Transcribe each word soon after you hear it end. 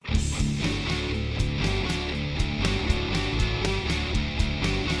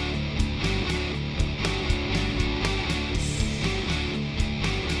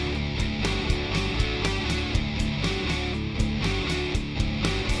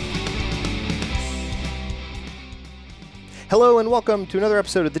Hello and welcome to another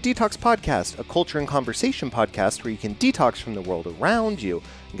episode of the Detox Podcast, a culture and conversation podcast where you can detox from the world around you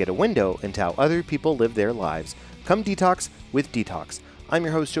and get a window into how other people live their lives. Come detox with Detox. I'm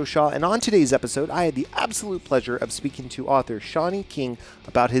your host, Joe Shaw, and on today's episode, I had the absolute pleasure of speaking to author Shani King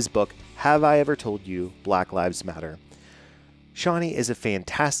about his book, Have I Ever Told You Black Lives Matter? Shani is a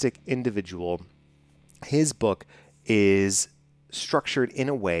fantastic individual. His book is structured in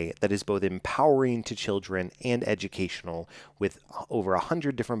a way that is both empowering to children and educational, with over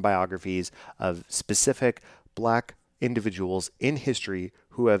 100 different biographies of specific Black individuals in history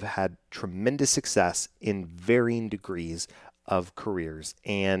who have had tremendous success in varying degrees of careers.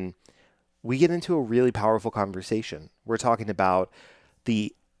 And we get into a really powerful conversation. We're talking about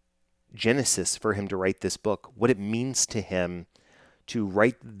the genesis for him to write this book, what it means to him to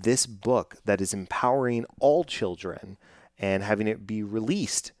write this book that is empowering all children, and having it be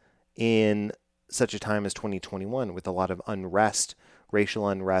released in such a time as 2021 with a lot of unrest, racial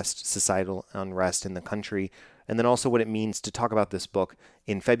unrest, societal unrest in the country, and then also what it means to talk about this book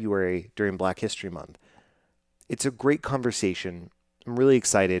in February during Black History Month. It's a great conversation. I'm really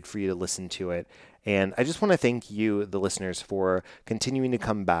excited for you to listen to it, and I just want to thank you, the listeners, for continuing to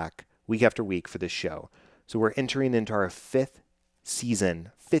come back week after week for this show. So we're entering into our fifth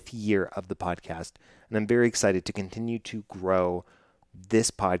year of the podcast, and I'm very excited to continue to grow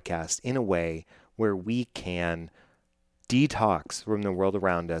this podcast in a way where we can detox from the world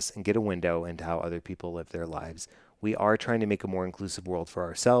around us and get a window into how other people live their lives. We are trying to make a more inclusive world for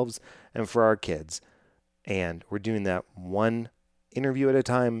ourselves and for our kids, and we're doing that one interview at a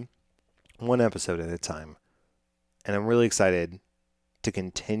time, one episode at a time. And I'm really excited to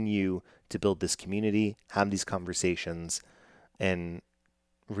continue to build this community, have these conversations, and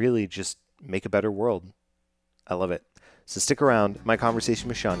really just make a better world. I love it. So stick around. My conversation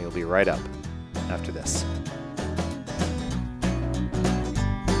with Shani will be right up after this.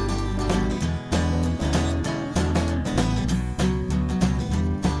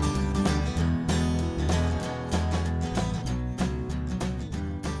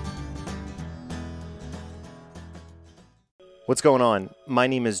 What's going on? My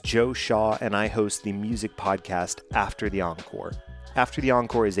name is Joe Shaw, and I host the music podcast After the Encore. After the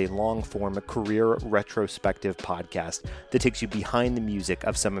Encore is a long-form career retrospective podcast that takes you behind the music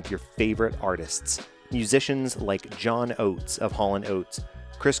of some of your favorite artists. Musicians like John Oates of Hall & Oates,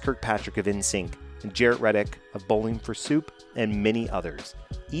 Chris Kirkpatrick of NSYNC, and Jarrett Reddick of Bowling for Soup, and many others.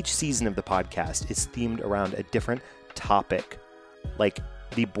 Each season of the podcast is themed around a different topic, like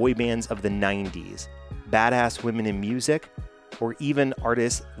the boy bands of the 90s, badass women in music, or even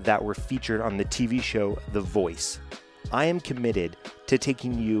artists that were featured on the TV show The Voice. I am committed to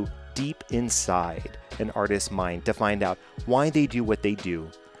taking you deep inside an artist's mind to find out why they do what they do,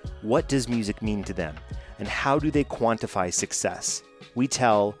 what does music mean to them, and how do they quantify success. We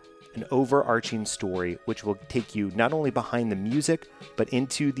tell an overarching story which will take you not only behind the music, but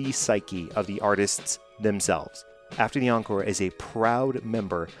into the psyche of the artists themselves. After the Encore is a proud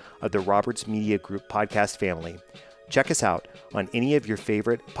member of the Roberts Media Group podcast family. Check us out on any of your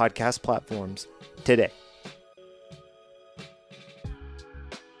favorite podcast platforms today.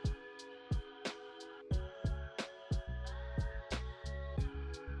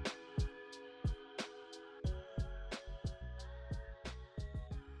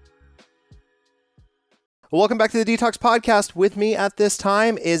 Welcome back to the Detox Podcast. With me at this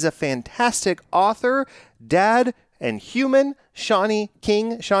time is a fantastic author, dad, and human, Shani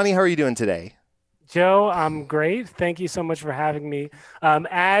King. Shani, how are you doing today? Joe, I'm great. Thank you so much for having me.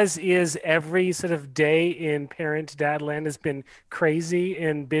 As is every sort of day in parent-dad land has been crazy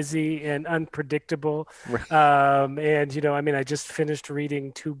and busy and unpredictable. I just finished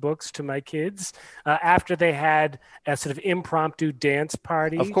reading 2 books to my kids after they had a sort of impromptu dance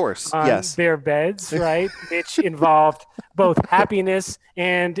party. Of course, on yes. their beds, right? Which involved both happiness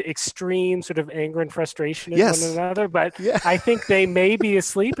and extreme sort of anger and frustration at Yes. one another. But Yeah. I think they may be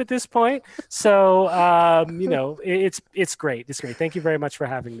asleep at this point. So it's great. It's great. Thank you very much for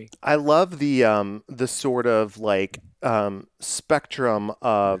having me. I love the sort of like spectrum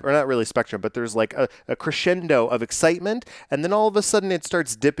of, or not really spectrum, but there's like a crescendo of excitement, and then all of a sudden it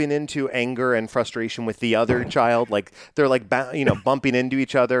starts dipping into anger and frustration with the other child. Like they're like bumping into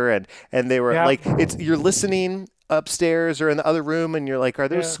each other, and they were like, you're listening upstairs or in the other room, and you're like, are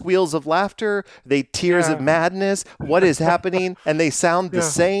there squeals of laughter? Are they tears of madness? What is happening? And they sound the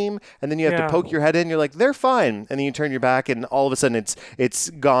same, and then you have to poke your head in. You're like, they're fine, and then you turn your back, and all of a sudden it's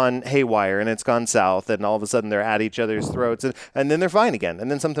gone haywire and it's gone south, and all of a sudden they're at each other's throats, and then they're fine again, and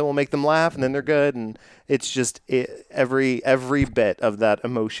then something will make them laugh, and then they're good, and it's just every bit of that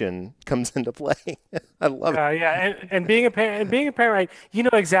emotion comes into play. I love it. Yeah, and being a parent, right? You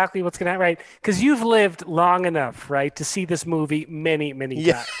know exactly what's gonna happen, right? Because you've lived long enough, right, to see this movie many, many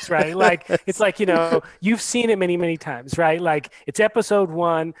Yeah. times, right? Like it's like you've seen it many, many times, right? Like it's episode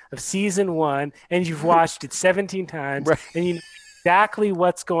 1 of season 1, and you've watched it 17 times, Right. and you know exactly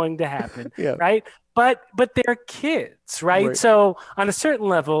what's going to happen, Yeah. right? But they're kids, right? Right. So on a certain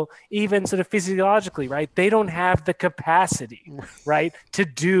level, even sort of physiologically, right, they don't have the capacity, right, to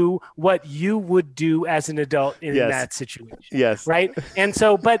do what you would do as an adult in Yes. that situation, Yes. right? And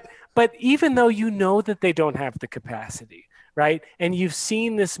so, but even though you know that they don't have the capacity, right, and you've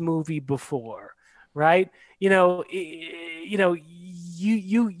seen this movie before, right, you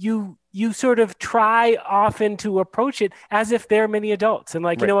sort of try often to approach it as if they're many adults, and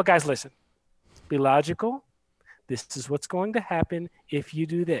like, you Right. know what, guys, listen. Be logical. This is what's going to happen if you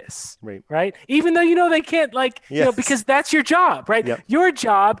do this, Right. right? Even though they can't, like, Yes. because that's your job, right? Yep. Your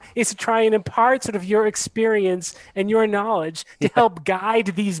job is to try and impart sort of your experience and your knowledge to help guide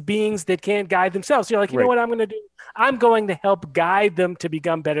these beings that can't guide themselves. You're like, you know Right. what I'm going to do? I'm going to help guide them to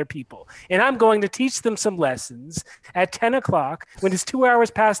become better people. And I'm going to teach them some lessons at 10 o'clock when it's 2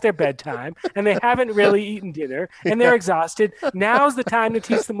 hours past their bedtime and they haven't really eaten dinner and they're exhausted. Now's the time to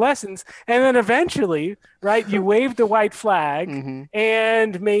teach them lessons. And then eventually, right, you wave the white flag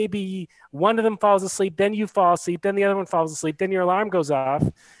and maybe one of them falls asleep, then you fall asleep, then the other one falls asleep, then your alarm goes off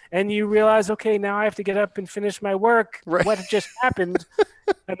and you realize, okay, now I have to get up and finish my work. Right. What just happened?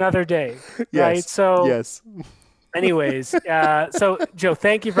 Another day, Yes. right? So Yes. anyways, so Joe,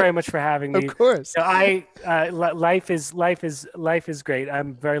 thank you very much for having me. Of course. So life is great.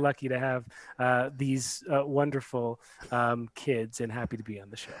 I'm very lucky to have these wonderful kids, and happy to be on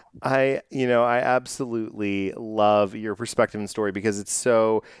the show. I absolutely love your perspective and story because it's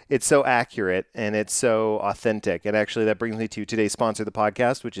so accurate and it's so authentic. And actually, that brings me to today's sponsor of the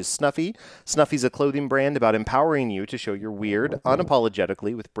podcast, which is Snuffy. Snuffy's a clothing brand about empowering you to show your weird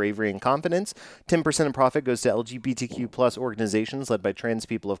unapologetically with bravery and confidence. 10% of profit goes to LGBTQ plus organizations led by trans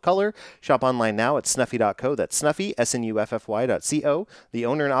people of color. Shop online now at snuffy.co. That's Snuffy, SNUFFY.co. The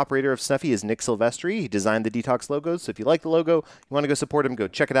owner and operator of Snuffy is Nick Silvestri. He designed the Detox logos. So if you like the logo, you want to go support him, go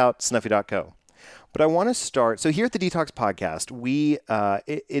check it out, snuffy.co. But I want to start. So here at the Detox Podcast,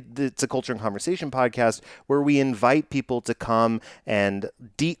 it's a culture and conversation podcast where we invite people to come and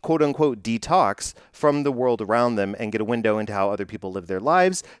quote unquote detox from the world around them and get a window into how other people live their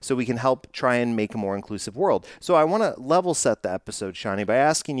lives so we can help try and make a more inclusive world. So I want to level set the episode, Shani, by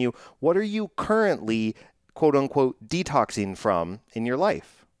asking you, what are you currently quote unquote detoxing from in your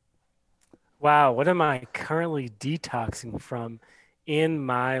life? Wow, what am I currently detoxing from in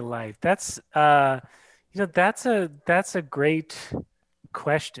my life? That's that's a great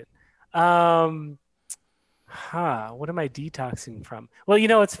question. What am I detoxing from? Well,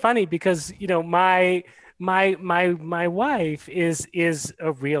 it's funny because my wife is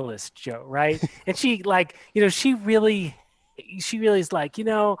a realist, Joe, right? And she she really is like,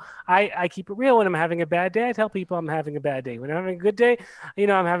 I keep it real. When I'm having a bad day, I tell people I'm having a bad day. When I'm having a good day,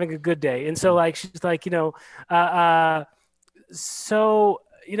 I'm having a good day. And so like, she's like, I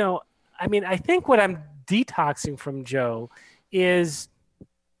mean, I think what I'm detoxing from, Joe, is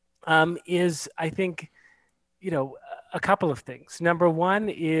I think, a couple of things. Number one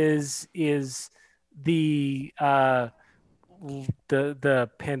is the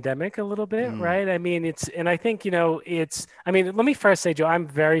pandemic a little bit, right? I mean, I think, I mean, let me first say, Joe, I'm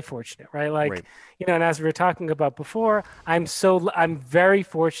very fortunate, right? Like, Right. And as we were talking about before, I'm very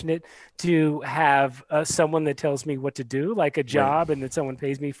fortunate to have someone that tells me what to do, like a job, and that someone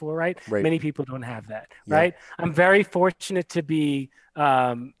pays me for, right? Right. Many people don't have that, Yeah. right? I'm very fortunate to be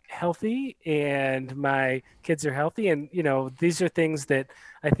healthy, and my kids are healthy. And, these are things that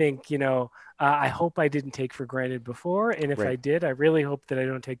I think, I hope I didn't take for granted before. And if Right. I did, I really hope that I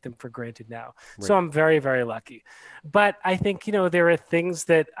don't take them for granted now. Right. So I'm very, very lucky. But I think, there are things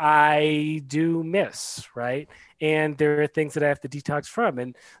that I do miss, right? And there are things that I have to detox from.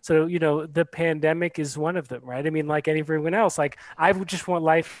 And so, the pandemic is one of them, right? I mean, like everyone else, like I would just want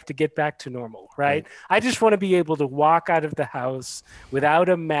life to get back to normal, right? I just want to be able to walk out of the house without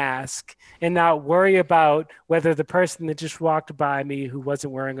a mask and not worry about whether the person that just walked by me who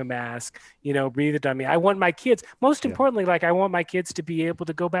wasn't wearing a mask, breathed on me. I want my kids, most importantly, like I want my kids to be able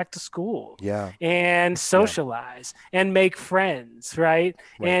to go back to school and socialize and make friends, right?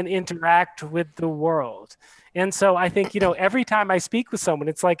 And interact with the world. And so I think, every time I speak with someone,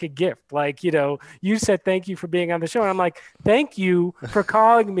 it's like a gift. Like, you said thank you for being on the show. And I'm like, thank you for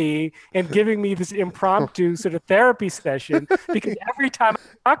calling me and giving me this impromptu sort of therapy session, because every time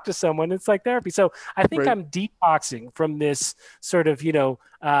I talk to someone, it's like therapy. So I think Right. I'm detoxing from this sort of,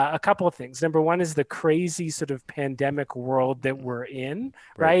 a couple of things. Number one is the crazy sort of pandemic world that we're in,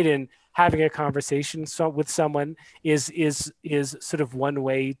 Right. right? And having a conversation with someone is sort of one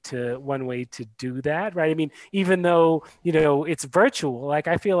way to do that, right? I mean, even though it's virtual, like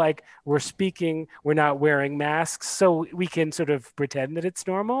I feel like we're speaking, we're not wearing masks, so we can sort of pretend that it's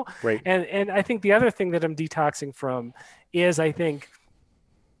normal. Right. And I think the other thing that I'm detoxing from is,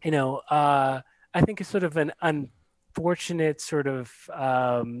 you know, uh, I think it's sort of an unfortunate, sort of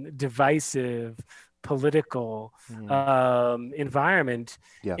divisive political Mm. environment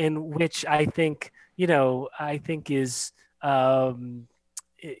Yeah. in which I think is um,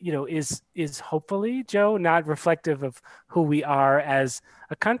 is hopefully, Joe, not reflective of who we are as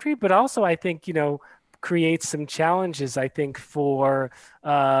a country, but also I think creates some challenges, I think, for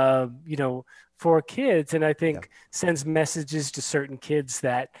kids, and I Yeah. think sends messages to certain kids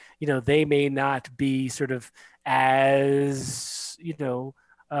that they may not be sort of as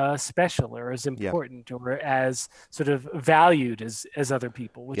special or as Yeah. important or as sort of valued as other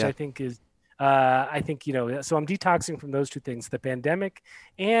people, which Yeah. I think so I'm detoxing from those two things, the pandemic,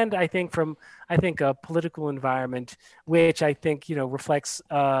 and I think a political environment, which I think reflects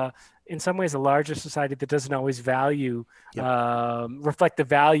in some ways a larger society that doesn't always Yep. reflect the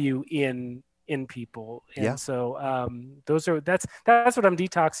value in people. Yeah. And so that's what I'm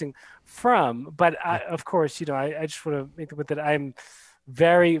detoxing from. But Yeah. of course, I just want to make the point that I'm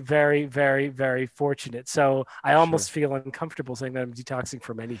very, very, very, very fortunate. So I Sure. almost feel uncomfortable saying that I'm detoxing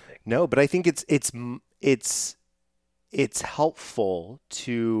from anything. No, but I think it's helpful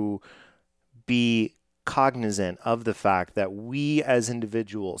to be cognizant of the fact that we as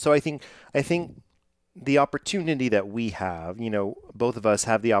individuals. So I think the opportunity that we have, both of us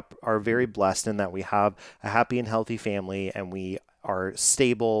are very blessed in that we have a happy and healthy family, and we are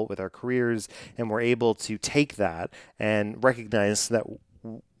stable with our careers, and we're able to take that and recognize that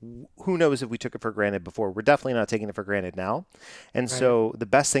who knows if we took it for granted before. We're definitely not taking it for granted now. And Right. so the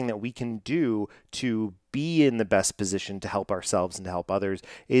best thing that we can do to be in the best position to help ourselves and to help others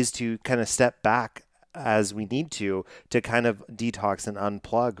is to kind of step back as we need to kind of detox and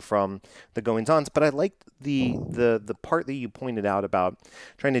unplug from the goings ons. But I like the part that you pointed out about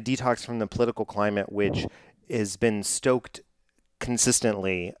trying to detox from the political climate, which has been stoked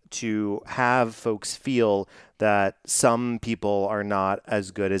consistently to have folks feel that some people are not as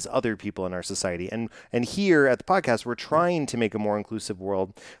good as other people in our society. And here at the podcast, we're trying to make a more inclusive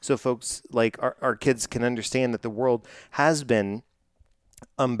world so folks like our kids can understand that the world has been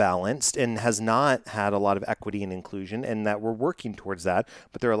unbalanced and has not had a lot of equity and inclusion, and that we're working towards that.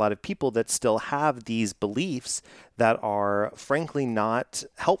 But there are a lot of people that still have these beliefs that are frankly not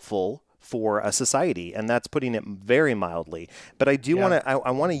helpful for a society, and that's putting it very mildly. But I do want Yeah. to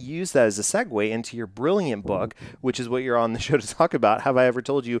I want to use that as a segue into your brilliant book, which is what you're on the show to talk about. Have I ever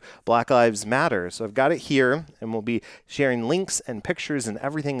told you Black Lives Matter? So I've got it here, and we'll be sharing links and pictures and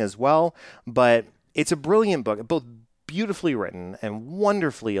everything as well. But it's a brilliant book, both beautifully written and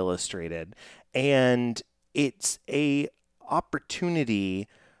wonderfully illustrated, and it's a opportunity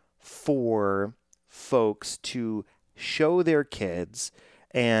for folks to show their kids,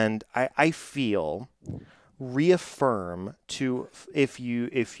 and I feel reaffirm to if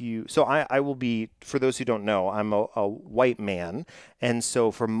you so I will be, for those who don't know, I'm a white man, and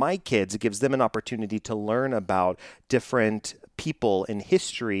so for my kids it gives them an opportunity to learn about different people in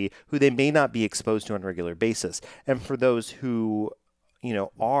history who they may not be exposed to on a regular basis. And for those who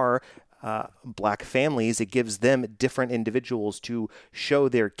are black families, it gives them different individuals to show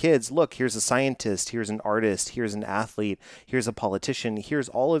their kids, look, here's a scientist, here's an artist, here's an athlete, here's a politician, here's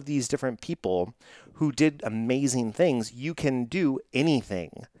all of these different people who did amazing things. You can do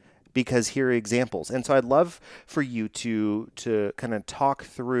anything because here are examples. And so I'd love for you to kind of talk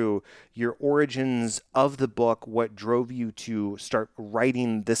through your origins of the book, what drove you to start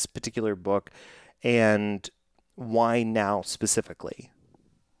writing this particular book, and why now specifically.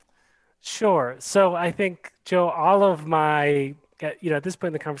 Sure. So I think, Joe, all of my, at this point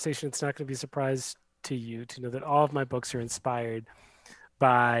in the conversation, it's not going to be a surprise to you to know that all of my books are inspired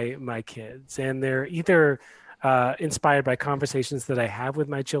by my kids. And they're either inspired by conversations that I have with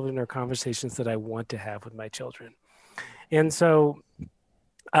my children or conversations that I want to have with my children. And so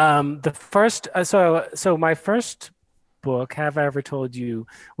the first, so my first book, Have I Ever Told You,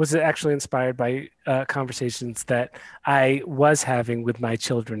 was actually inspired by conversations that I was having with my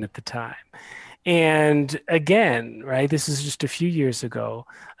children at the time. And again, right, this is just a few years ago,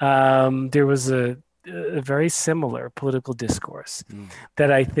 there was a very similar political discourse Mm.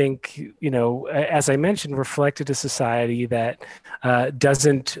 that I think, as I mentioned, reflected a society that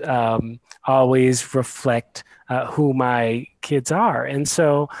doesn't always reflect who my kids are. And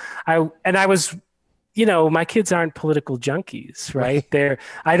so I was, my kids aren't political junkies, right? Right.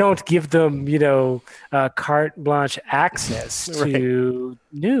 I don't give them, carte blanche access Right. to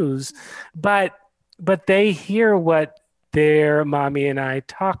news, but they hear what their mommy and I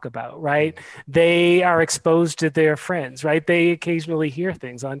talk about, right? Mm. They are exposed to their friends, right? They occasionally hear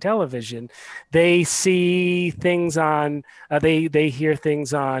things on television. They see things on, they hear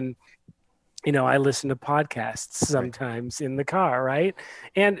things on, I listen to podcasts Right. sometimes in the car, right?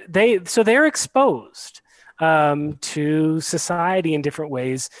 And they're exposed to society in different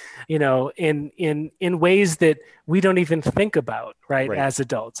ways, in ways that we don't even think about, right? Right. As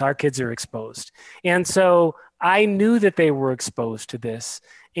adults, our kids are exposed, and so I knew that they were exposed to this,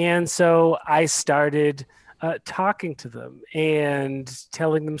 and so I started. Talking to them and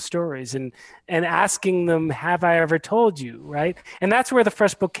telling them stories and asking them, "Have I ever told you?" Right? And that's where the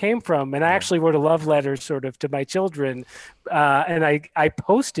first book came from. And I Yeah. actually wrote a love letter sort of to my children, and I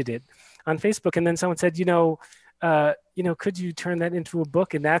posted it on Facebook. And then someone said, could you turn that into a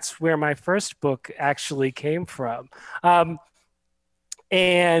book? And that's where my first book actually came from.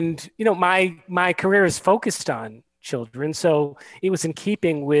 And my career is focused on children, so it was in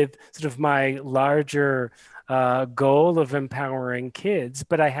keeping with sort of my larger goal of empowering kids,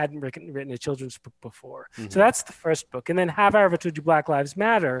 but I hadn't written a children's book before. So Hmm. that's the first book. And then Have I Ever Told You Black Lives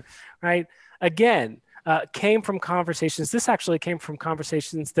Matter, right? Again, came from conversations. This actually came from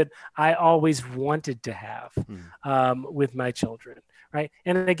conversations that I always wanted to have Mm. with my children, right?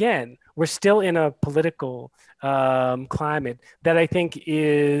 And again, we're still in a political climate that I think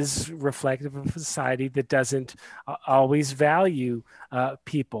is reflective of a society that doesn't always value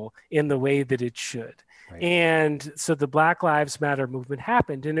people in the way that it should. Right. And so the Black Lives Matter movement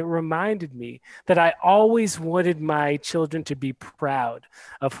happened, and it reminded me that I always wanted my children to be proud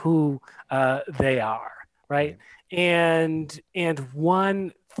of who they are, right? Right. And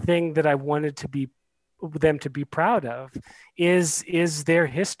one thing that I wanted them to be proud of is their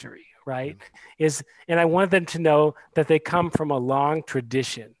history, Yeah. right? And I wanted them to know that they come from a long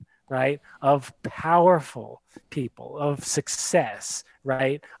tradition, right, of powerful people, of success,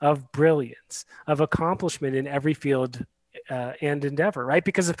 right, of brilliance, of accomplishment in every field and endeavor, right?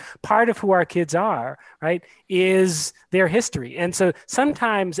 Because part of who our kids are, right, is their history. And so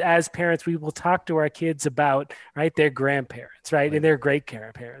sometimes as parents, we will talk to our kids about, right, their grandparents, right, and Right. their great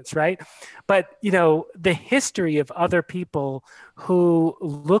grandparents, right? But, the history of other people who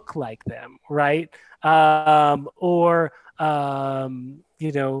look like them, right? Or,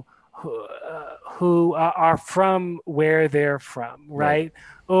 who are from where they're from, Right. right?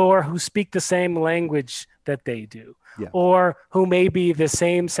 Or who speak the same language that they do, Yeah. or who may be the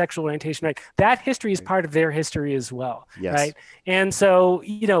same sexual orientation, right? That history is Right. part of their history as well, Yes. right? And so,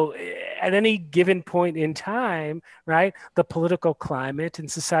 at any given point in time, right, the political climate and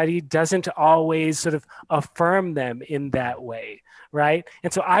society doesn't always sort of affirm them in that way, right?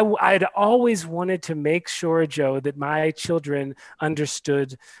 And so I'd always wanted to make sure, Joe, that my children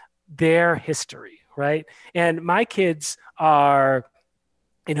understood their history, right? And my kids are,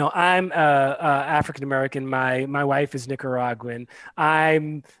 I'm African American. My wife is Nicaraguan.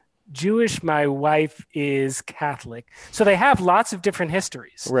 I'm Jewish. My wife is Catholic. So they have lots of different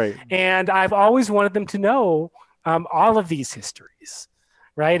histories, Right. and I've always wanted them to know all of these histories,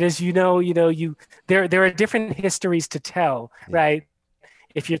 right? As there are different histories to tell, Yeah. right?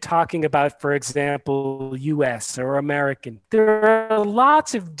 If you're talking about, for example, US or American, there are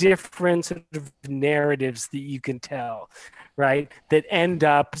lots of different sort of narratives that you can tell, right? That end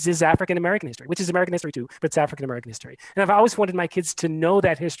up, this is African American history, which is American history too, but it's African American history. And I've always wanted my kids to know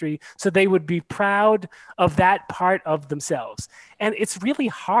that history so they would be proud of that part of themselves. And it's really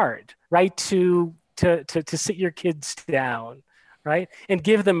hard, right, to sit your kids down, right, and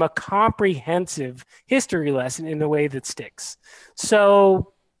give them a comprehensive history lesson in a way that sticks.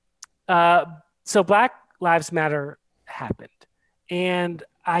 So, uh, so Black Lives Matter happened, and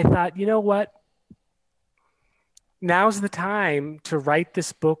I thought, you know what? Now's the time to write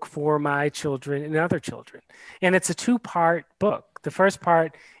this book for my children and other children. And it's a two-part book. The first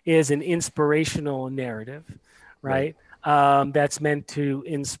part is an inspirational narrative, Right. right? That's meant to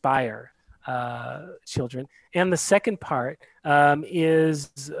inspire children. And the second part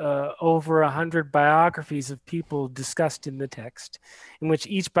is over 100 biographies of people discussed in the text, in which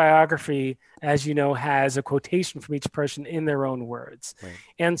each biography, as you know, has a quotation from each person in their own words. Right.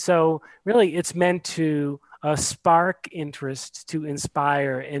 And so, really, it's meant to spark interest, to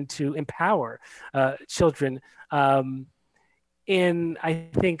inspire, and to empower children in, I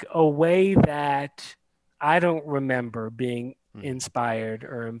think, a way that I don't remember being inspired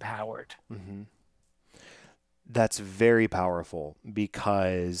or empowered. Mm-hmm. That's very powerful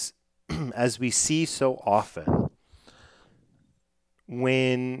because, as we see so often,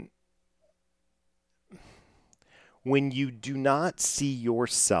 when you do not see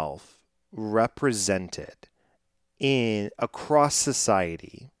yourself represented in across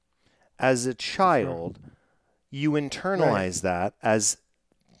society as a child, you internalize that as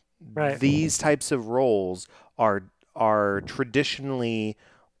these types of roles are traditionally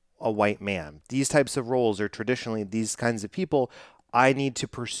a white man. These types of roles are traditionally these kinds of people. I need to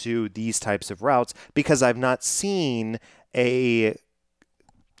pursue these types of routes because I've not seen a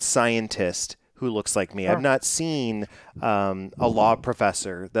scientist who looks like me. I've not seen a law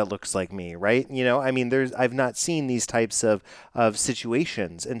professor that looks like me, right? I mean, I've not seen these types of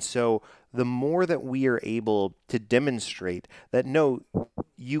situations. And so the more that we are able to demonstrate that, no,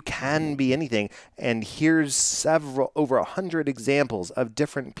 you can be anything. And here's over 100 examples of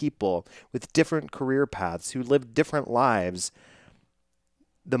different people with different career paths who live different lives.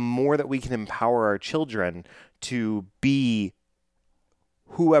 The more that we can empower our children to be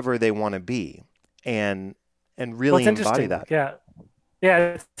whoever they want to be and really embody that.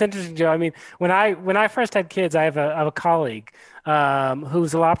 Yeah, it's interesting, Joe. I mean, when I first had kids, I have a colleague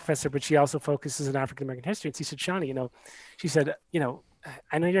who's a law professor, but she also focuses on African American history. And she said, Shani, she said,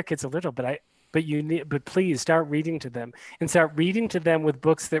 I know your kids are little, but please start reading to them with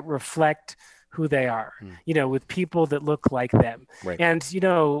books that reflect who they are, with people that look like them. Right. And,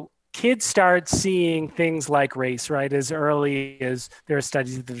 kids start seeing things like race, right, as early as there are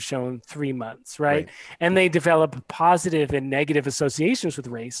studies that have shown 3 months, right? And they develop positive and negative associations with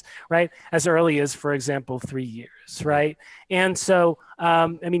race, right, as early as, for example, 3 years, right? And so, I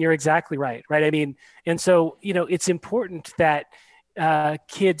mean, you're exactly right? I mean, and so, it's important that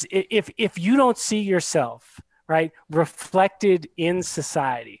kids, if you don't see yourself, right, reflected in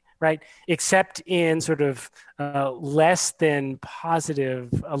society, right, except in sort of less than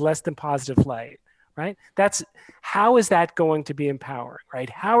positive light, right? How is that going to be empowering, right?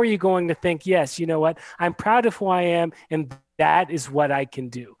 How are you going to think, yes, you know what, I'm proud of who I am, and that is what I can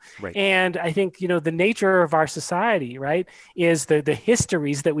do. Right. And I think, the nature of our society, right, is the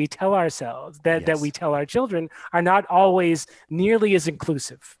histories that we tell ourselves, that we tell our children, are not always nearly as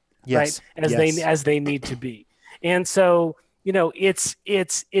inclusive, right, as they need to be. And so,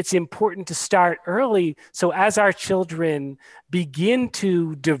 it's important to start early. So as our children begin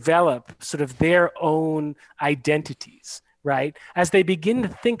to develop sort of their own identities, right, as they begin to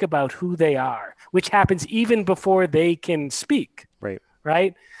think about who they are, which happens even before they can speak,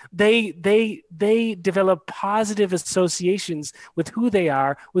 right, they develop positive associations with who they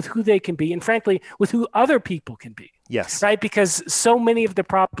are, with who they can be, and frankly, with who other people can be. Yes. Right. Because so many of the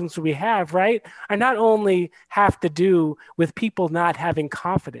problems we have, right, are not only have to do with people not having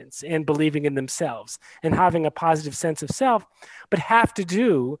confidence and believing in themselves and having a positive sense of self, but have to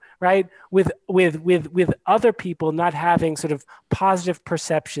do, right, with other people not having sort of positive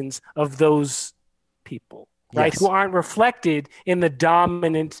perceptions of those people. Right, who aren't reflected in the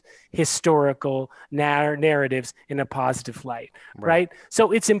dominant historical narratives in a positive light, right?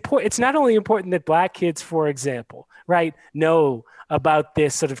 So it's important. It's not only important that Black kids, for example, right, know about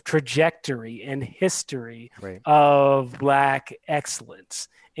this sort of trajectory and history of Black excellence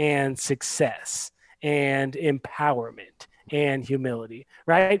and success and empowerment and humility,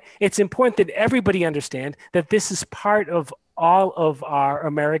 right? It's important that everybody understand that this is part of all of our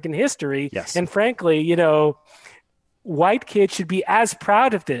American history. Yes. And frankly, white kids should be as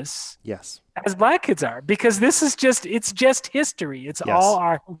proud of this as Black kids are, because this is it's just history. It's all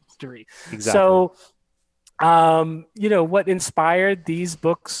our history. Exactly. So, what inspired these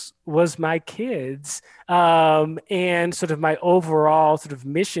books was my kids and sort of my overall sort of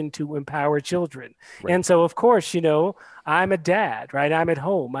mission to empower children. And so, of course, I'm a dad, right? I'm at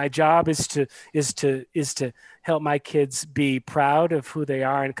home. My job is to help my kids be proud of who they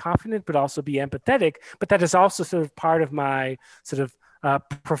are and confident, but also be empathetic. But that is also sort of part of my sort of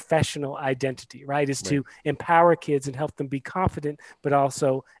professional identity, right? Is to empower kids and help them be confident, but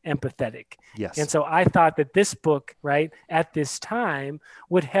also empathetic. Yes. And so I thought that this book, right, at this time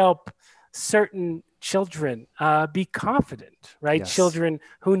would help certain children be confident, right? Yes. Children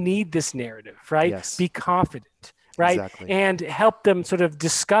who need this narrative, right? Yes. Be confident, right? Exactly. And help them sort of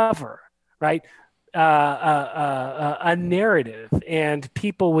discover, right? A narrative and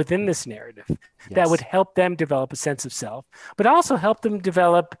people within this narrative that would Yes. help them develop a sense of self, but also help them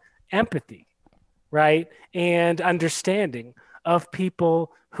develop empathy, right? And understanding of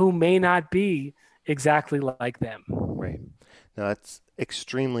people who may not be exactly like them. Right. No, that's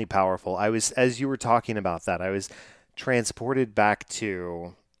extremely powerful. As you were talking about that, I was transported back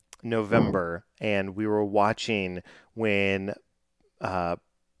to November, and we were watching when, uh,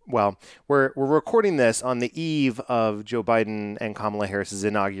 well, we're recording this on the eve of Joe Biden and Kamala Harris's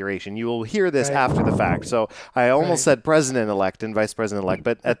inauguration. You will hear this Right. after the fact. So I almost Right. said president-elect and vice president-elect,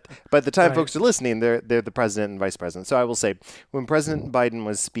 but by the time Right. folks are listening, they're the president and vice president. So I will say, when President Biden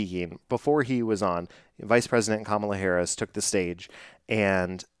was speaking, before he was on, Vice President Kamala Harris took the stage,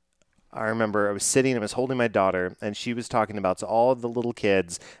 and I remember I was holding my daughter, and she was talking about to all the little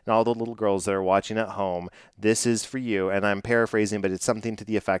kids and all the little girls that are watching at home, this is for you. And I'm paraphrasing, but it's something to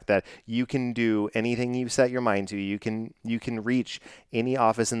the effect that you can do anything you set your mind to. You can reach any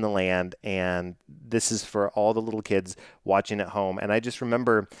office in the land, and this is for all the little kids watching at home. And I just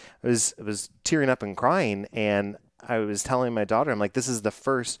remember I was tearing up and crying, and I was telling my daughter, I'm like, this is the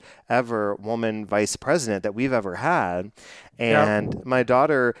first ever woman vice president that we've ever had. Yep. And my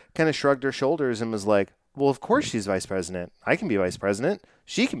daughter kind of shrugged her shoulders and was like, well, of course she's vice president. I can be vice president.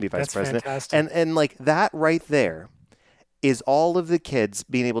 She can be vice That's president. fantastic. And like that right there is all of the kids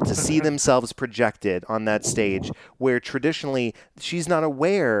being able to see themselves projected on that stage, where traditionally she's not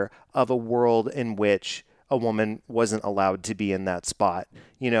aware of a world in which a woman wasn't allowed to be in that spot,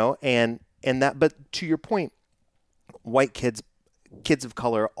 and that, but to your point, white kids, kids of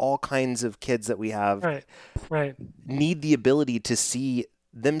color, all kinds of kids that we have Right. Right. need the ability to see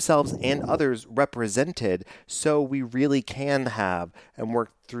themselves and others represented, so we really can have and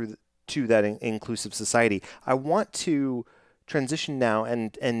work through to that inclusive society. I want to transition now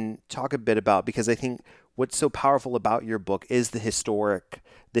and talk a bit about, because I think what's so powerful about your book is the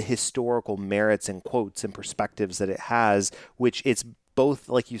historical merits and quotes and perspectives that it has, which it's both,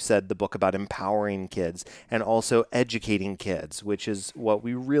 like you said, the book about empowering kids and also educating kids, which is what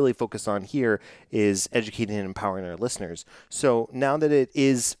we really focus on here, is educating and empowering our listeners. So now that it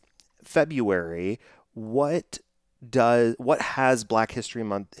is February, what has Black History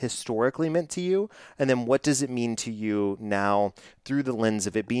Month historically meant to you? And then what does it mean to you now through the lens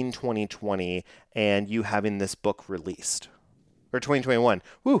of it being 2020 and you having this book released? Or 2021.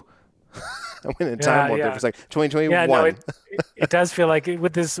 Woo! I went in time warp there for a second. 2021. Yeah, no, it does feel like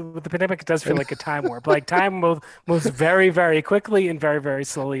with the pandemic, it does feel like a time warp. Like time moves very, very quickly and very, very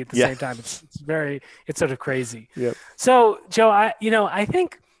slowly at the same time. It's sort of crazy. Yep. So Joe, I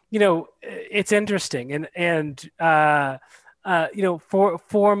think, it's interesting, and for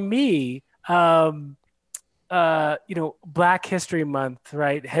me, Black History Month,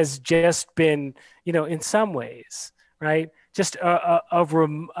 right, has just been, in some ways, right, just a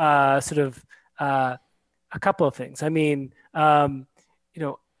couple of things. I mean, a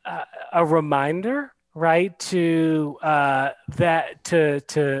reminder, right, to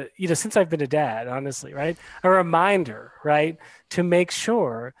since I've been a dad, honestly, right, a reminder, right, to make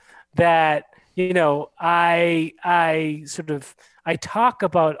sure that I talk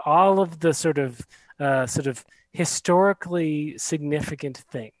about all of the sort of historically significant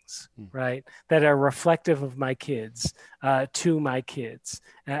things, right, that are reflective of my kids, to my kids,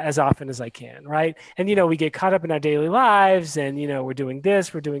 as often as I can, right? And, we get caught up in our daily lives, and, we're doing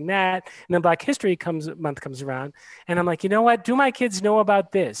this, we're doing that. And then Black History Month comes around, and I'm like, you know what? Do my kids know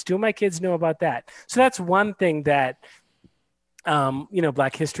about this? Do my kids know about that? So that's one thing that,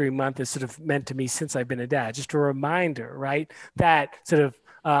 Black History Month is sort of meant to me since I've been a dad. Just a reminder, right, that sort of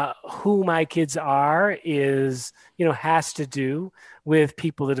who my kids are is, has to do with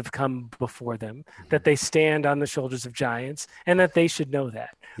people that have come before them, that they stand on the shoulders of giants, and that they should know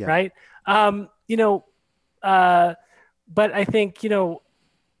that, right? But I think,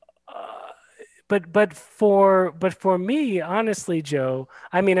 but for me, honestly, Joe,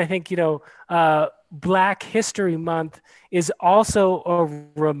 I mean, I think, Black History Month is also a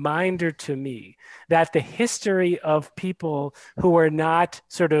reminder to me that the history of people who are not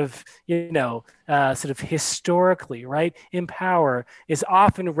sort of historically, right, in power is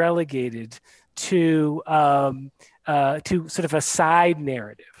often relegated to sort of a side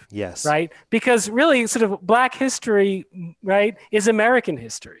narrative. Yes. Right. Because really sort of Black history, right, is American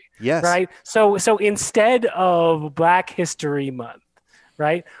history. Yes. Right. So instead of Black History Month,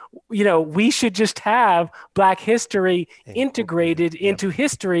 right? We should just have Black history integrated into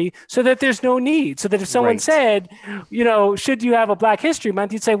history so that there's no need. So that if someone said, should you have a Black History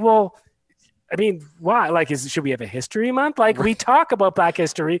Month, you'd say, well, I mean, why? Like, should we have a history month? Like, we talk about Black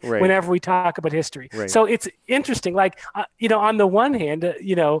history whenever we talk about history. So it's interesting. Like, on the one hand,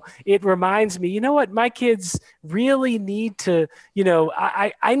 it reminds me, you know what? My kids really need to,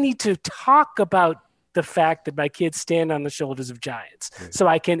 I need to talk about the fact that my kids stand on the shoulders of giants so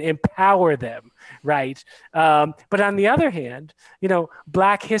I can empower them. Right. But on the other hand,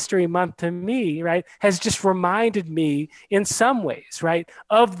 Black History Month to me, right, has just reminded me in some ways, right,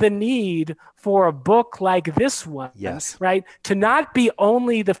 of the need for a book like this one, right, to not be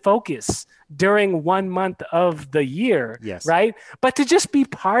only the focus during 1 month of the year, right, but to just be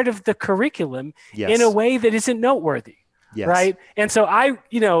part of the curriculum in a way that isn't noteworthy. Right. And so I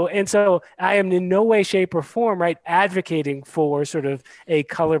am in no way, shape, or form, right, advocating for sort of a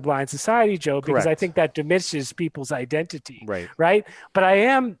colorblind society, Joe, because I think that diminishes people's identity. Right. But I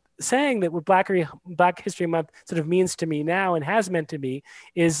am saying that what Black History Month sort of means to me now and has meant to me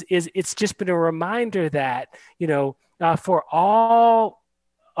is it's just been a reminder that, for all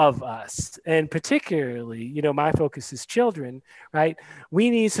of us, and particularly, my focus is children, right, we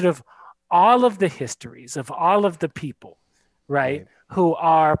need sort of all of the histories of all of the people, right, who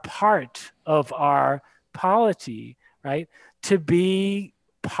are part of our polity, right, to be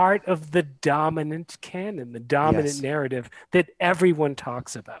part of the dominant canon, the dominant narrative that everyone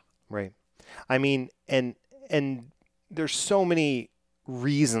talks about. Right. I mean, and there's so many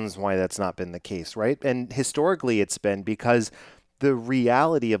reasons why that's not been the case, right? And historically it's been because the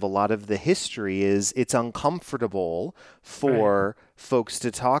reality of a lot of the history is it's uncomfortable for folks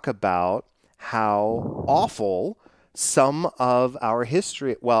to talk about how awful some of our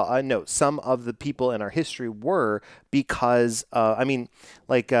history, some of the people in our history were because,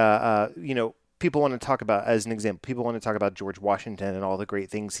 people want to talk about, as an example, people want to talk about George Washington and all the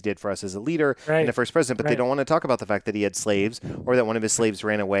great things he did for us as a leader and the first president, but they don't want to talk about the fact that he had slaves or that one of his slaves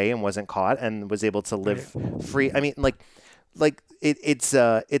ran away and wasn't caught and was able to live free. I mean, I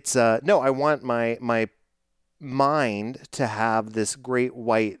want my mind to have this great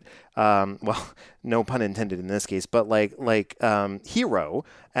white, no pun intended in this case, but hero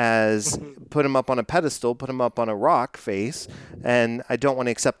as put him up on a pedestal, put him up on a rock face, and I don't want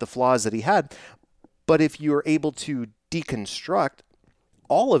to accept the flaws that he had. But if you're able to deconstruct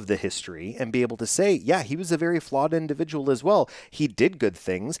all of the history and be able to say, yeah, he was a very flawed individual as well. He did good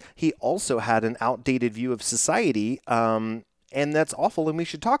things. He also had an outdated view of society, and that's awful, and we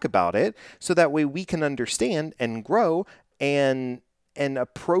should talk about it so that way we can understand and grow and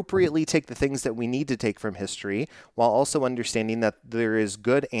appropriately take the things that we need to take from history while also understanding that there is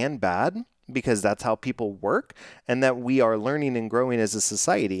good and bad, because that's how people work, and that we are learning and growing as a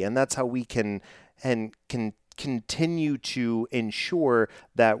society, and that's how we can continue to ensure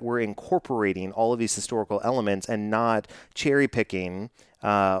that we're incorporating all of these historical elements and not cherry picking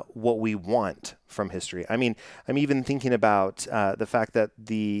what we want from history. I mean, I'm even thinking about the fact that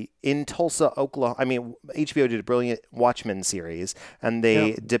in Tulsa, Oklahoma, HBO did a brilliant Watchmen series, and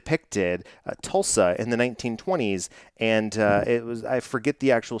they depicted Tulsa in the 1920s, and it was, I forget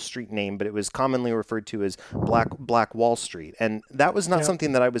the actual street name, but it was commonly referred to as Black Wall Street, and that was not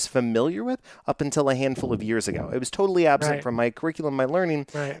something that I was familiar with up until a handful of years ago. It was totally absent from my curriculum, my learning,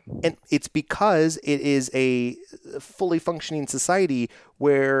 and it's because it is a fully functioning society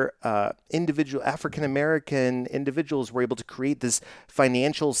where African-American individuals were able to create this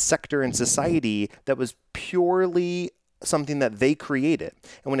financial sector in society that was purely something that they created.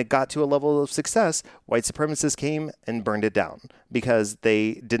 And when it got to a level of success, white supremacists came and burned it down because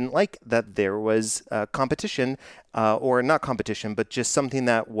they didn't like that there was competition, or not competition, but just something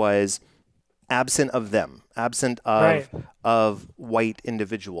that was absent of them, absent of white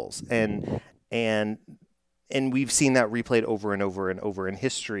individuals. And we've seen that replayed over and over and over in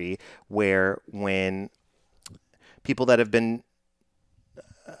history, where when people that have been,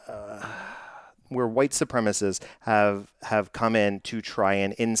 where white supremacists have come in to try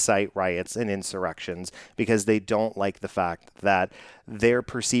and incite riots and insurrections because they don't like the fact that their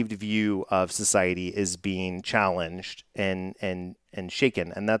perceived view of society is being challenged and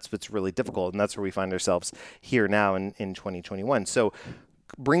shaken. And that's what's really difficult. And that's where we find ourselves here now in 2021. So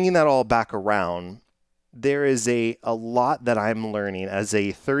bringing that all back around, there is a lot that I'm learning as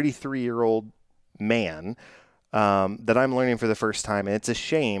a 33-year-old man that I'm learning for the first time. And it's a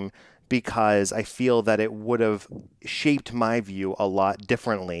shame because I feel that it would have shaped my view a lot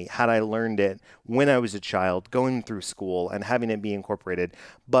differently had I learned it when I was a child, going through school and having it be incorporated.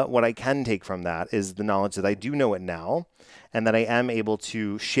 But what I can take from that is the knowledge that I do know it now, and that I am able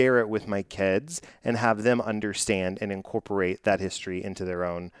to share it with my kids and have them understand and incorporate that history into their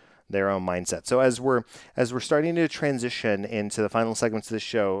own mindset. So as we're starting to transition into the final segments of the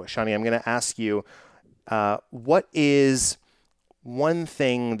show, Shani, I'm going to ask you, what is one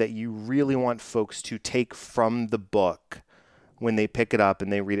thing that you really want folks to take from the book when they pick it up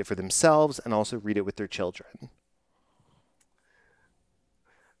and they read it for themselves and also read it with their children?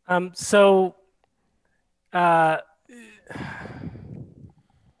 So I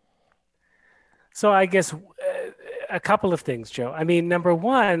guess a couple of things, Joe. I mean, number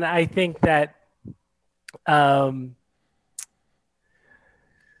one, I think that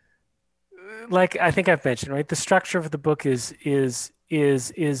like I think I've mentioned, right? The structure of the book is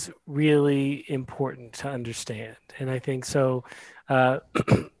really important to understand, and I think so. The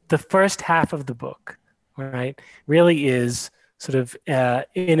first half of the book, right, really is sort of an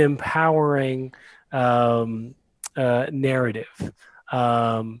empowering narrative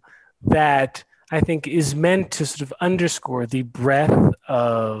that I think is meant to sort of underscore the breadth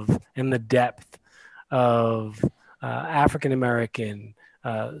of and the depth of African American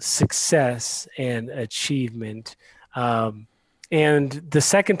success and achievement. And the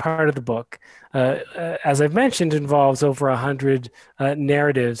second part of the book, as I've mentioned, involves over 100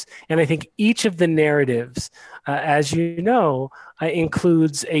 narratives. And I think each of the narratives, as you know,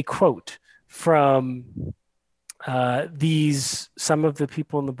 includes a quote from some of the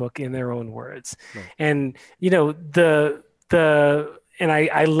people in the book in their own words. Right. And, and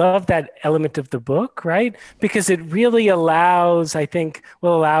I love that element of the book, right? Because it really allows, I think,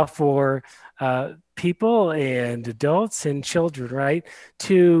 will allow for people and adults and children, right,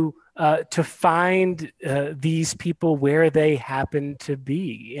 to find these people where they happen to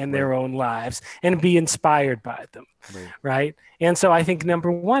be in their own lives and be inspired by them, right? And so I think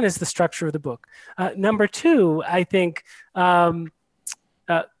number one is the structure of the book. Number two, I think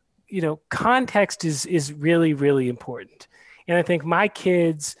context is really, really important. And I think my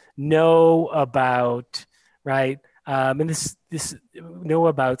kids know about, right, and this know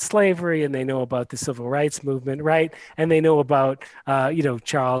about slavery, and they know about the civil rights movement, right, and they know about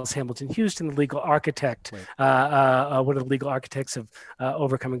Charles Hamilton Houston, the legal architect, one of the legal architects of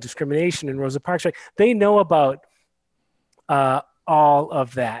overcoming discrimination, and Rosa Parks. Right, they know about all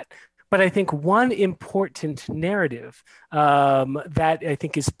of that. But I think one important narrative that I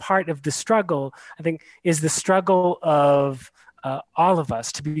think is part of the struggle, I think, is the struggle of all of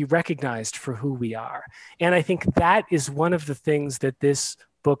us to be recognized for who we are. And I think that is one of the things that this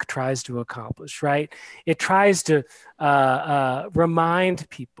book tries to accomplish, right? It tries to remind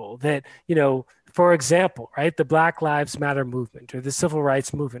people that, for example, right, the Black Lives Matter movement or the civil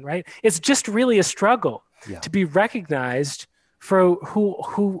rights movement, right? It's just really a struggle to be recognized for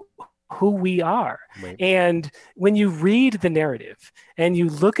who we are. Right. And when you read the narrative and you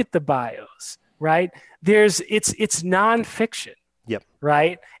look at the bios, right, it's nonfiction. Yep.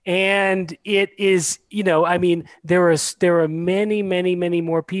 Right. And it is, there are many, many, many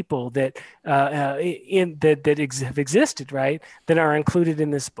more people that have existed, right, that are included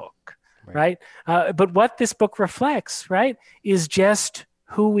in this book. Right. But what this book reflects, right, is just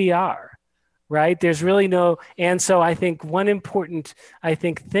who we are. Right. There's really no. And so I think one important,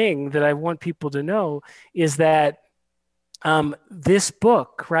 thing that I want people to know is that this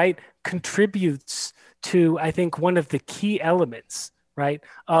book, right, contributes to, I think, one of the key elements, right,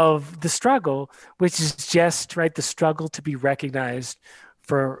 of the struggle, which is just, right, the struggle to be recognized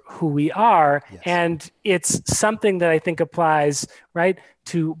for who we are. Yes. And it's something that I think applies, right,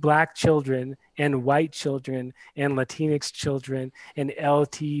 to Black children and white children and Latinx children and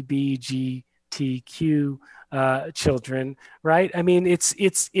LGBTQ children, right? I mean, it's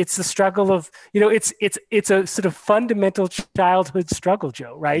the struggle of, it's a sort of fundamental childhood struggle,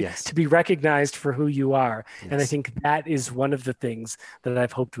 Joe, right? Yes. To be recognized for who you are. Yes. And I think that is one of the things that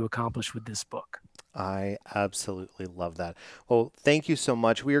I've hoped to accomplish with this book. I absolutely love that. Well, thank you so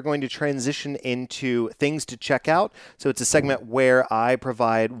much. We are going to transition into things to check out. So it's a segment where I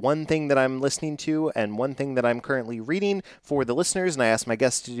provide one thing that I'm listening to and one thing that I'm currently reading for the listeners, and I ask my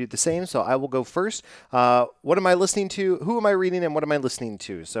guests to do the same. So I will go first. What am I listening to? Who am I reading, and what am I listening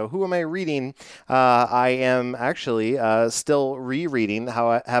to? So who am I reading? I am actually still rereading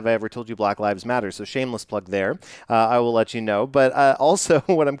How Have I Ever Told You Black Lives Matter? So shameless plug there. I will let you know. But also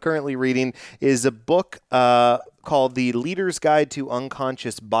what I'm currently reading is a book called The Leader's Guide to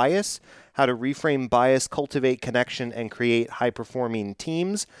Unconscious Bias, how to reframe bias, cultivate connection, and create high-performing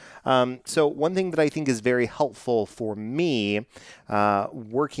teams. So one thing that I think is very helpful for me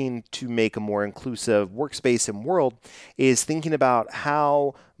working to make a more inclusive workspace and world is thinking about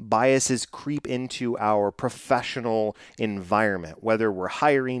how biases creep into our professional environment, whether we're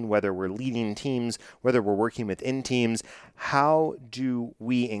hiring, whether we're leading teams, whether we're working within teams. How do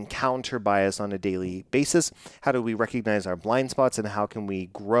we encounter bias on a daily basis? How do we recognize our blind spots, and how can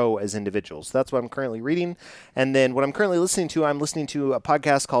we grow as individuals? So that's what I'm currently reading. And then what I'm currently listening to, I'm listening to a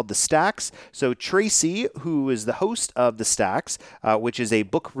podcast called The Stacks. So Tracy, who is the host of The Stacks, which is a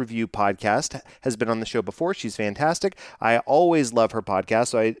book review podcast, has been on the show before. She's fantastic. I always love her podcast.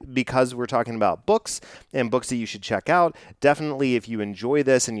 So because we're talking about books and books that you should check out, definitely if you enjoy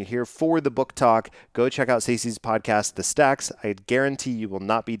this and you're here for the book talk, go check out Stacey's podcast, The Stacks. I guarantee you will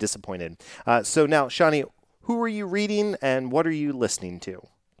not be disappointed. So now, Shani, who are you reading and what are you listening to?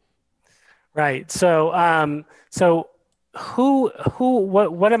 Right. So,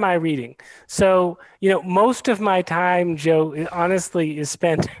 what am I reading? So, most of my time, Joe, honestly, is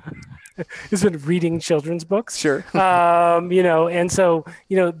spent has been reading children's books. Sure. And so,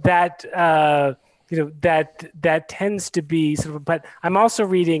 that tends to be sort of, but I'm also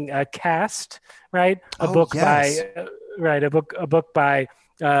reading Cast, right? A book by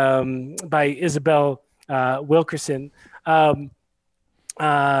Isabel Wilkerson. And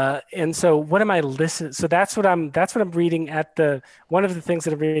so what am I listening? So that's what I'm reading one of the things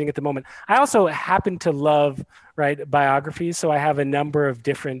that I'm reading at the moment. I also happen to love, biographies. So I have a number of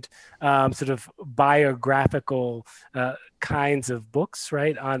different, sort of biographical, kinds of books,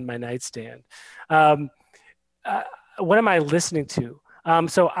 on my nightstand. What am I listening to?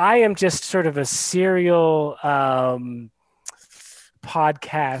 So I am just sort of a serial,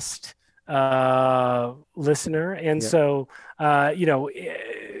 podcast, listener. And so,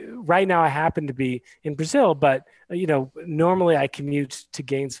 right now I happen to be in Brazil, but, normally I commute to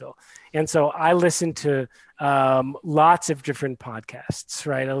Gainesville. And so I listen to lots of different podcasts,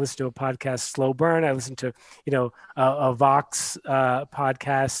 I listen to a podcast, Slow Burn. I listen to, a Vox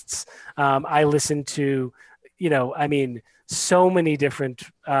podcasts. I listen to, so many different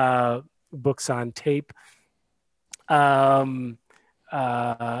books on tape. So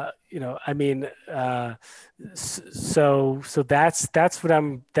that's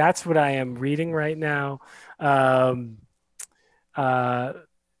what I am reading right now.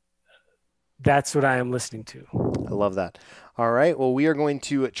 That's what I am listening to. I love that. All right. Well, we are going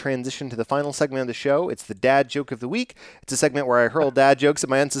to transition to the final segment of the show. It's the Dad Joke of the Week. It's a segment where I hurl dad jokes at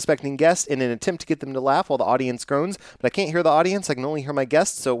my unsuspecting guests in an attempt to get them to laugh while the audience groans. But I can't hear the audience. I can only hear my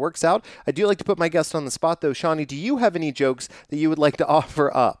guests, so it works out. I do like to put my guest on the spot, though. Shani, do you have any jokes that you would like to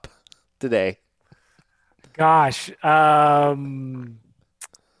offer up today? Gosh.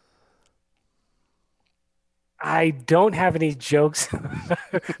 I don't have any jokes.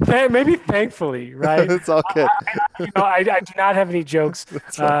 Maybe thankfully, right? It's all good. I do not have any jokes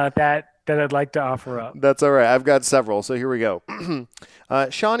that I'd like to offer up. That's all right. I've got several, so here we go.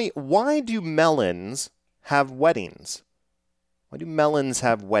 Shani, why do melons have weddings? Why do melons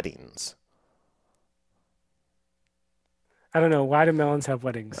have weddings? I don't know. Why do melons have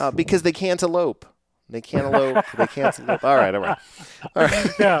weddings? Because they can't elope. They can't elope. They can't elope. All right.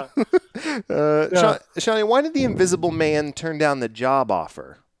 Yeah. Shani, why did the Invisible Man turn down the job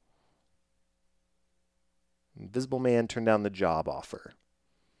offer? Invisible Man turned down the job offer.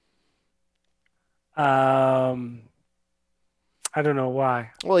 I don't know why.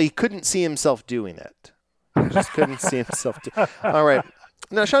 Well, he couldn't see himself doing it. He just couldn't see himself. All right.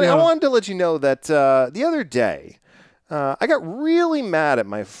 Now, Shani, I wanted to let you know that the other day, I got really mad at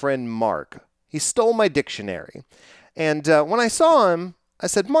my friend Mark. He stole my dictionary. And when I saw him, I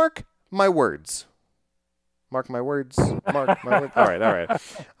said, Mark, my words. Mark my words. Mark my words.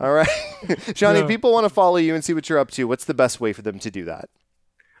 All right. Shani, people want to follow you and see what you're up to. What's the best way for them to do that?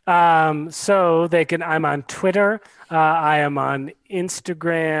 So I'm on Twitter. I am on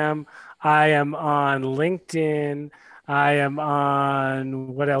Instagram. I am on LinkedIn. I am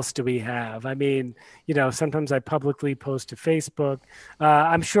on, what else do we have? I mean, sometimes I publicly post to Facebook.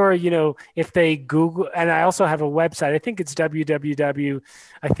 I'm sure, if they Google, and I also have a website. I think it's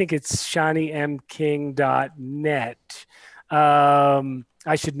shanimking.net.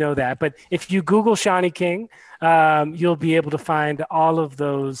 I should know that. But if you Google Shani King, you'll be able to find all of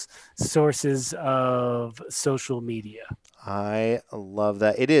those sources of social media. I love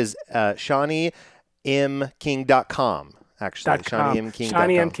that. It is ShaniMking.com. Actually,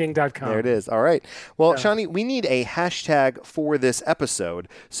 ShaniMking.com. There it is. All right. Well, Shani, we need a hashtag for this episode.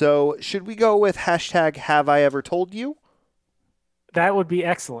 So should we go with hashtag Have I Ever Told You? That would be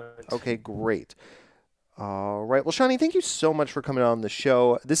excellent. Okay, great. All right. Well, Shani, thank you so much for coming on the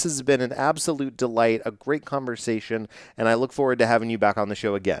show. This has been an absolute delight, a great conversation, and I look forward to having you back on the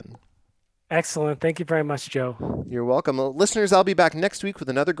show again. Excellent. Thank you very much, Joe. You're welcome. Well, listeners, I'll be back next week with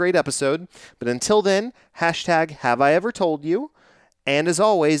another great episode. But until then, #HaveIEverToldYou. And as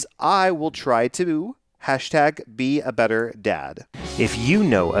always, I will try to #BeABetterDad. If you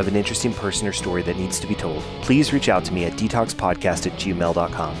know of an interesting person or story that needs to be told, please reach out to me at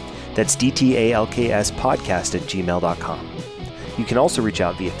detoxpodcast@gmail.com. That's DTALKSpodcast@gmail.com. You can also reach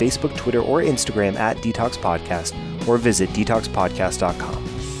out via Facebook, Twitter, or Instagram @DetoxPodcast, or visit detoxpodcast.com.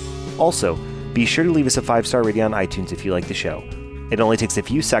 Also, be sure to leave us a 5-star rating on iTunes if you like the show. It only takes a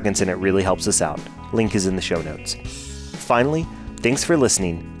few seconds and it really helps us out. Link is in the show notes. Finally, thanks for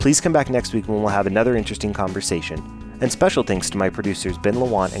listening. Please come back next week when we'll have another interesting conversation. And special thanks to my producers Ben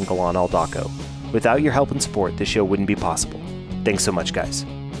Lawant and Galan Aldaco. Without your help and support, the show wouldn't be possible. Thanks so much, guys.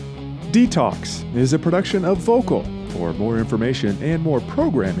 Detox is a production of Vocal. For more information and more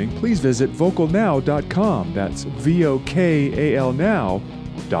programming, please visit vocalnow.com. That's VOKAL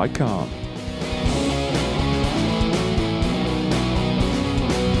now.com.